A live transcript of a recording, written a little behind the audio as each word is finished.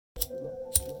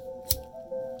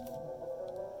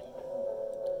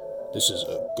This is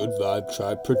a Good Vibe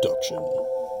Tribe production.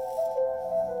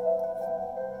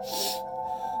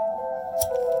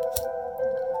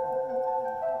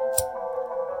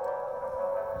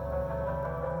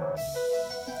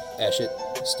 Ash it,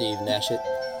 Steve Nash it.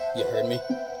 You heard me?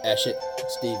 Ash it,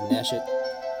 Steve Nash it.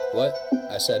 What?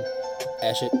 I said,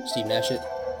 ash it, Steve Nash it.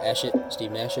 Ash it,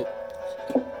 Steve Nash it.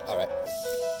 Alright.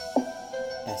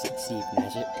 Ash it, Steve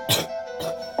Nash it.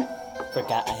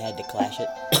 Forgot I had to clash it.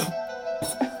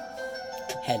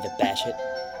 Had to bash it.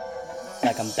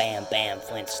 Like I'm Bam Bam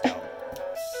Flintstone.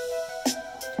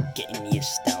 Getting you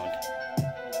stoned.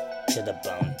 To the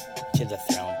bone. To the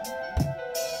throne.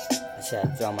 I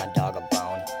said throw my dog a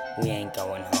bone. We ain't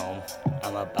going home.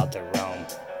 I'm about to roam.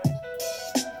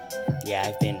 Yeah,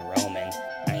 I've been roaming.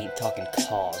 I ain't talking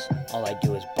calls. All I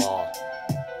do is ball.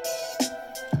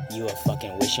 You a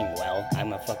fucking wishing well.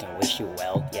 I'm a fucking wish you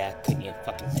well. Yeah, couldn't you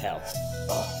fucking tell?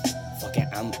 Oh, fucking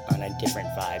I'm on a different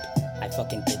vibe. I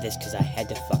fucking did this cause I had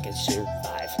to fucking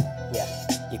survive. Yeah,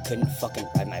 you couldn't fucking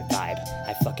ride my vibe.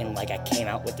 I fucking like I came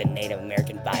out with the Native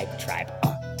American vibe tribe.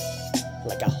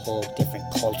 Like a whole different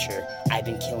culture. I've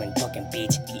been killing fucking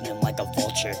beats, eating them like a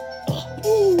vulture.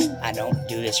 I don't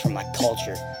do this for my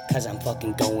culture, cause I'm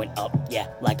fucking going up, yeah,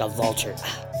 like a vulture.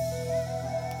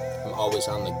 I'm always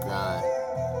on the grind.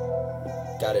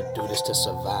 Gotta do this to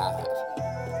survive.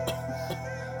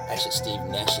 Ash it, Steve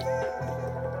Nash it.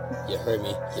 You heard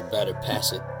me, you better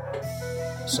pass it.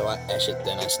 So I ash it,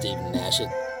 then I Steve Nash it.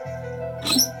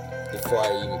 Before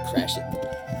I even crash it.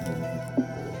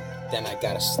 Then I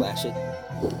gotta slash it.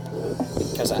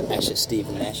 Cause I ash it, Steve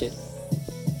Nash it.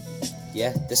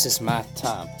 Yeah, this is my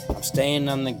time. I'm staying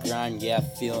on the grind, yeah,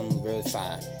 feeling really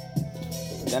fine.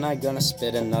 Then I gonna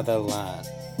spit another line.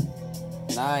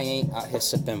 Nah, I ain't out here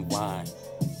sipping wine.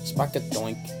 Spark a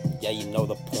doink, yeah, you know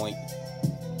the point.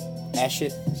 Ash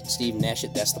it, Steve Nash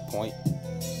it, that's the point.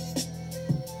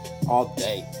 All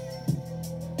day.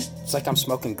 It's like I'm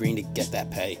smoking green to get that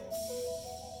pay.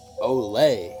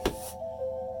 Olay.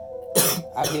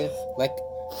 Out here like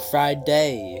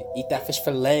Friday. Eat that fish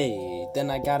fillet. Then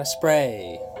I gotta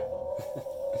spray.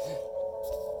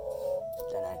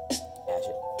 Then I ash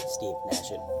it, Steve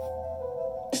Nash it.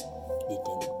 You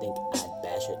didn't think I'd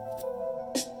bash it.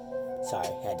 Sorry,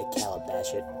 had to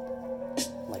calabash it.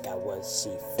 Like I was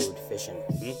seafood fishing.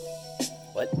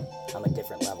 What? I'm a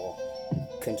different level.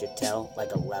 Couldn't you tell?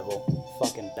 Like a level.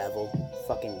 Fucking bevel.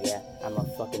 Fucking yeah, I'm a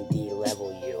fucking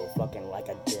D-level you. Fucking like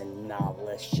a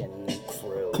demolition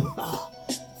crew.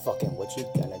 Fucking what you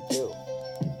gonna do?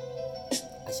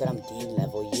 I said I'm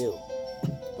D-level you.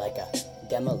 Like a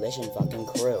demolition fucking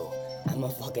crew. I'm a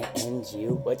fucking end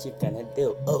you. What you gonna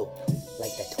do? Oh,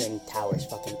 like the Twin Towers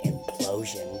fucking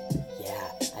implosion.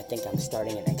 Yeah, I think I'm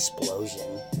starting an explosion.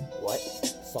 What?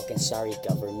 Fucking sorry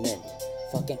government.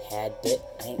 Fucking had it.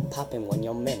 I ain't popping when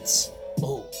you're mints.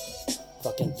 Oh,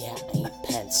 fucking yeah, I ain't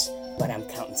pence, but I'm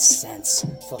counting cents.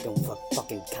 Fucking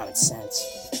counting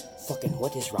cents. Fucking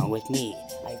what is wrong with me?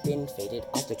 I've been faded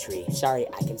off the tree. Sorry,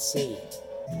 I can see.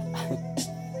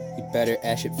 You better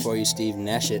ash it for you, Steve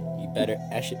Nash it. You better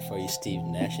ash it for you, Steve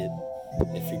Nash it.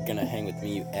 If you're gonna hang with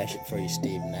me, you ash it for you,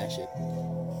 Steve Nash it.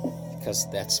 Because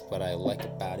that's what I like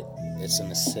about it. It's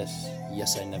an assist.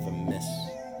 Yes, I never miss.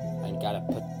 I gotta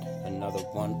put another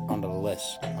one on the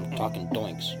list. I'm talking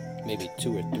doinks. Maybe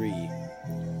 2 or 3.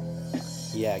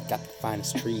 Yeah, I got the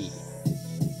finest tree.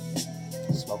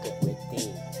 Smoke it with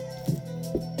thee.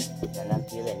 Then I'm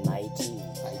feeling mighty.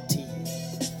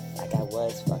 Like I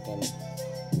was fucking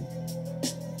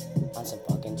on some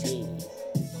fucking tree.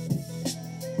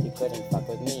 You couldn't fuck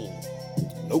with me.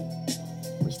 Nope.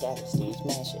 We stab it, Steve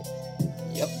Smash it.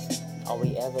 Yep. All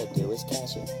we ever do is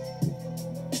cash it.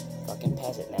 Fucking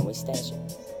pass it, then we stash it.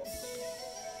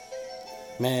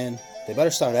 Man, they better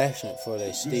start ashing it before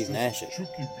they Steve Nash it.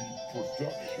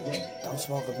 Don't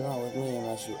smoke a blunt with me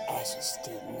unless you ash it,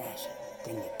 Steve Nash it.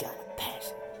 Then you gotta pass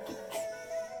it.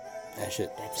 Ash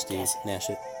it, That's Steve Nash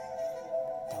it.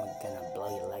 Then we're gonna blow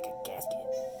you like a gasket.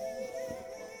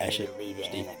 Ash Maybe it, leave you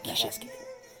Steve in a Nash it. casket.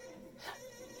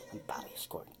 I'm Bobby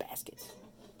scoring baskets.